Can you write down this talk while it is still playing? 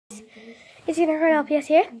It's Unicorn LPS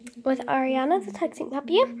here with Ariana, the texting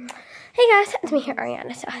puppy. Hey guys, it's me here,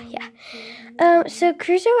 Ariana. So yeah. So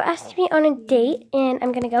Cruzo asked me on a date, and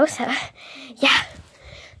I'm gonna go. So yeah.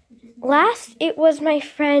 Last, it was my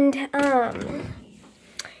friend.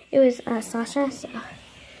 It was Sasha. So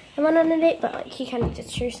I went on a date, but like he kind of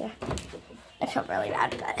ditched, so I felt really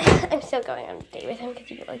bad. But I'm still going on a date with him because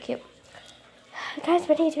he's really cute. Guys,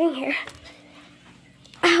 what are you doing here?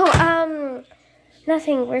 Oh,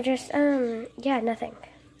 nothing. We're just, yeah, nothing.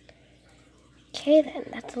 Okay, then.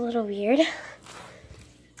 That's a little weird.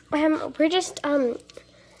 We're just,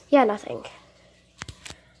 yeah, nothing.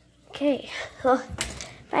 Okay. Well,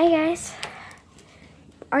 bye, guys.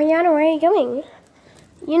 Ariana, where are you going?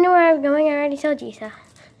 You know where I'm going. I already told you, so.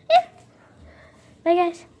 Yeah. Bye,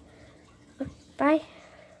 guys. Bye.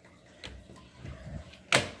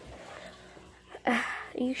 Are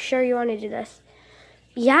you sure you want to do this?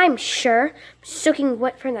 Yeah, I'm sure. I'm soaking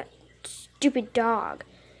wet from that stupid dog.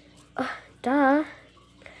 Duh. Are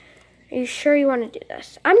you sure you want to do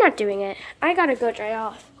this? I'm not doing it. I gotta go dry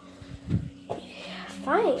off.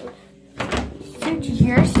 Fine. Suit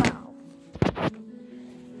yourself.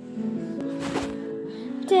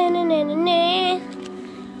 Da-na-na-na-na.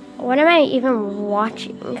 What am I even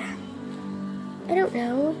watching? I don't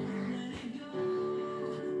know.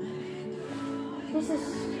 This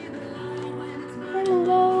is...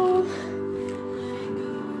 Hello.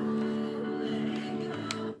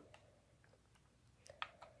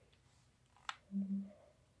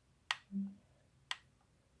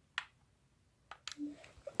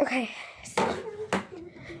 Okay. So,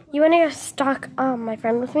 you want to go stalk my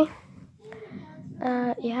friend with me?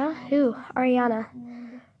 Yeah? Who? Ariana.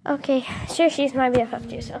 Okay. Sure, she's my BFF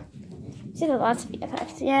too, so. She's got lots of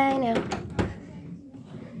BFFs. Yeah, I know.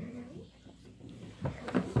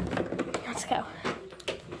 Let's go.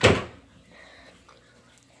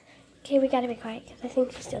 Okay, we gotta be quiet because I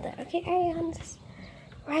think she's still there. Okay, Ariana's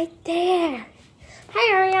right there.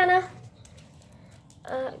 Hi, Ariana.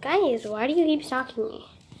 Guys, why do you keep stalking me?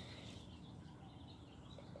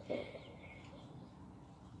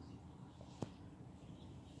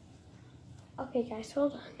 Okay, guys,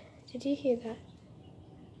 hold on. Did you hear that?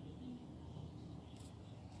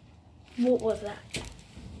 What was that?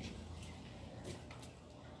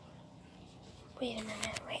 Wait a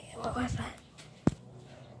minute. Wait, what was that?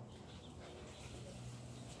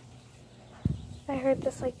 I heard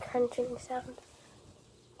this like crunching sound.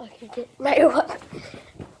 Okay, my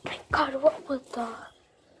God, what was that?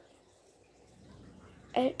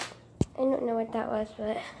 I don't know what that was,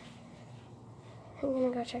 but I'm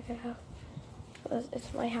gonna go check it out.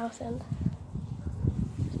 It's my house and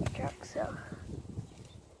my truck, so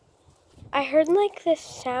I heard like this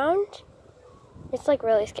sound. It's like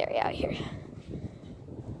really scary out here.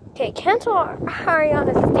 Okay, cancel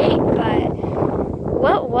Ariana's date, but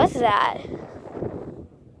what was that?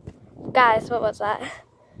 Guys, what was that?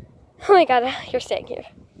 Oh my God, you're staying here.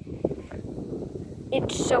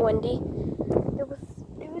 It's so windy.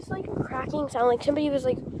 It was like a cracking sound, like somebody was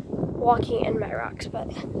like walking in my rocks,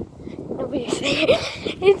 but nobody's there.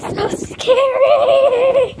 It's so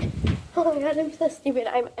scary. Oh my God, I'm so stupid.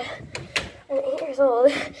 I'm 8 years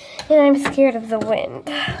old and I'm scared of the wind.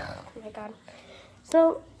 Oh my God.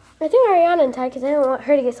 So I think Ariana inside because I don't want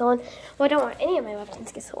her to get stolen. Well, I don't want any of my weapons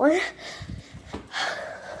to get stolen.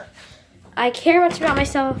 I care much about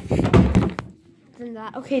myself than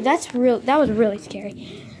that. Okay, that was really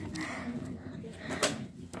scary.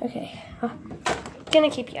 Okay, gonna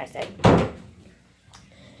keep you guys safe.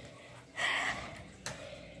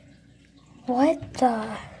 What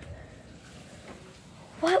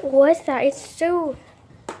was that? It's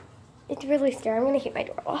really scary. I'm gonna keep my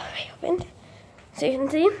door all the way open so you can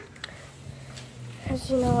see. As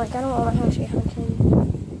you know, like I don't want my house to be haunted.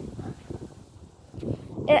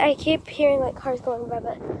 I keep hearing like cars going by,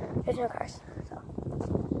 but there's no cars, so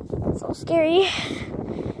it's a little scary.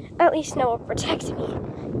 At least Noah protects me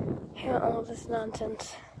from all this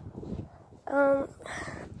nonsense. I'm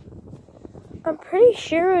pretty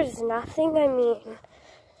sure it was nothing. I mean,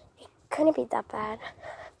 it couldn't be that bad.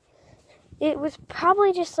 It was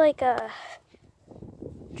probably just like a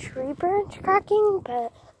tree branch cracking,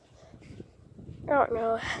 but I don't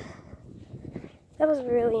know. That was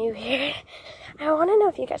really weird. I want to know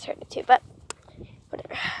if you guys heard it too, but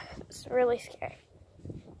whatever. It's really scary.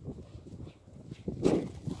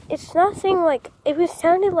 It's nothing like, it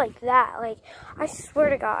sounded like that. Like, I swear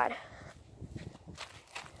to God.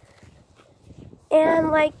 And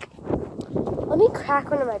like, let me crack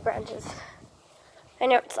one of my branches. I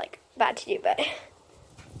know it's like bad to do, but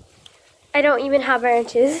I don't even have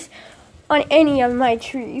branches on any of my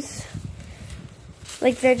trees.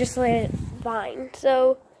 Like, they're just like vine.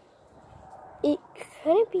 So it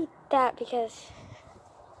couldn't be that because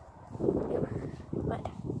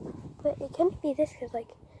mud. But it couldn't be this because, like,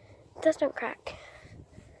 it doesn't crack.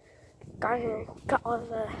 Gardener got all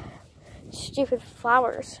the stupid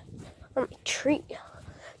flowers on my tree.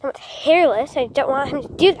 Now it's hairless. I don't want him to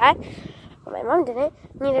do that. But my mom didn't.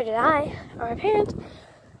 Neither did I or my parents.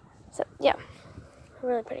 So, yeah.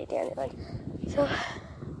 Really pretty dandelion. So,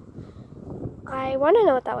 I want to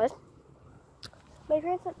know what that was. My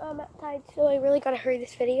parents are outside, so I really gotta hurry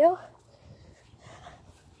this video.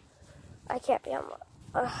 I can't be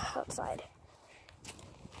outside.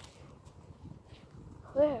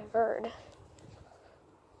 What a bird.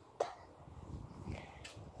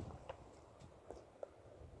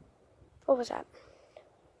 What was that?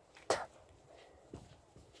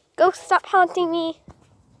 Ghost, stop haunting me.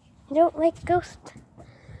 I don't like ghosts.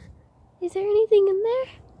 Is there anything in there?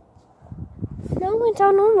 No, it's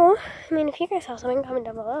all normal. I mean, if you guys saw something, comment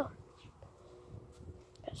down below.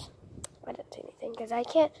 Because I didn't see anything. Because I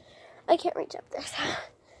can't reach up there. So.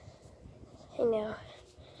 I know.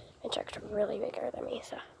 My truck's really bigger than me,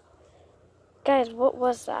 so. Guys, what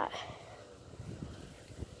was that?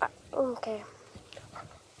 Okay.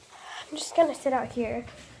 I'm just gonna sit out here.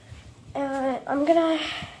 And I'm gonna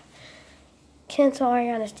cancel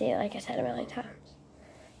Ariana's date, like I said a million times.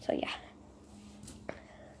 So, yeah.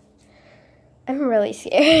 I'm really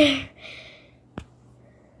scared.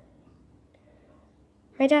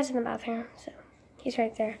 My dad's in the bathroom, so he's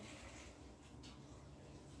right there.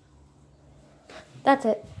 That's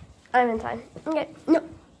it. I'm in time. Okay, no,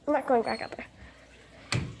 I'm not going back out there.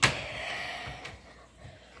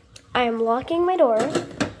 I am locking my door.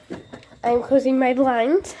 I am closing my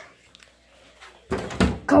blinds.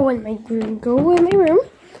 Go in my room.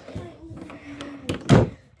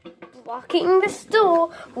 Locking the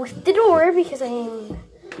stool with the door because I am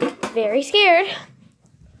very scared.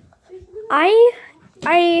 I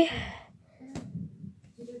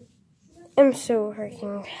am so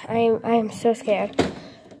freaking. I am so scared.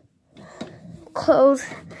 Close.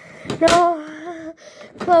 No.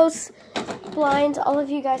 Close. Blinds. All of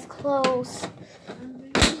you guys close.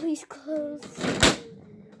 Please close.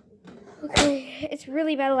 Okay. It's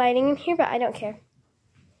really bad lighting in here, but I don't care.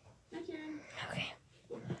 Okay.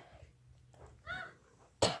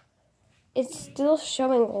 It's still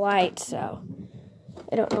showing light, so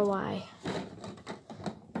I don't know why.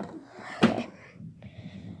 Okay.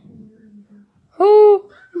 Oh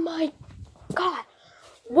my God.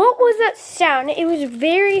 What was that sound? It was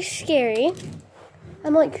very scary.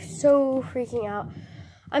 I'm like so freaking out.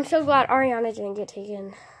 I'm so glad Ariana didn't get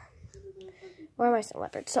taken. Or am I still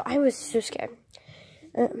leopard? So I was so scared.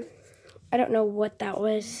 I don't know what that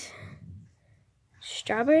was.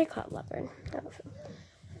 Strawberry cloud leopard.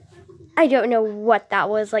 I don't know what that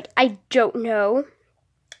was. Like, I don't know.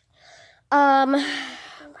 Oh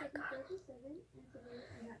my God.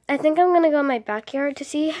 I think I'm gonna go in my backyard to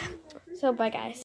see. So bye guys.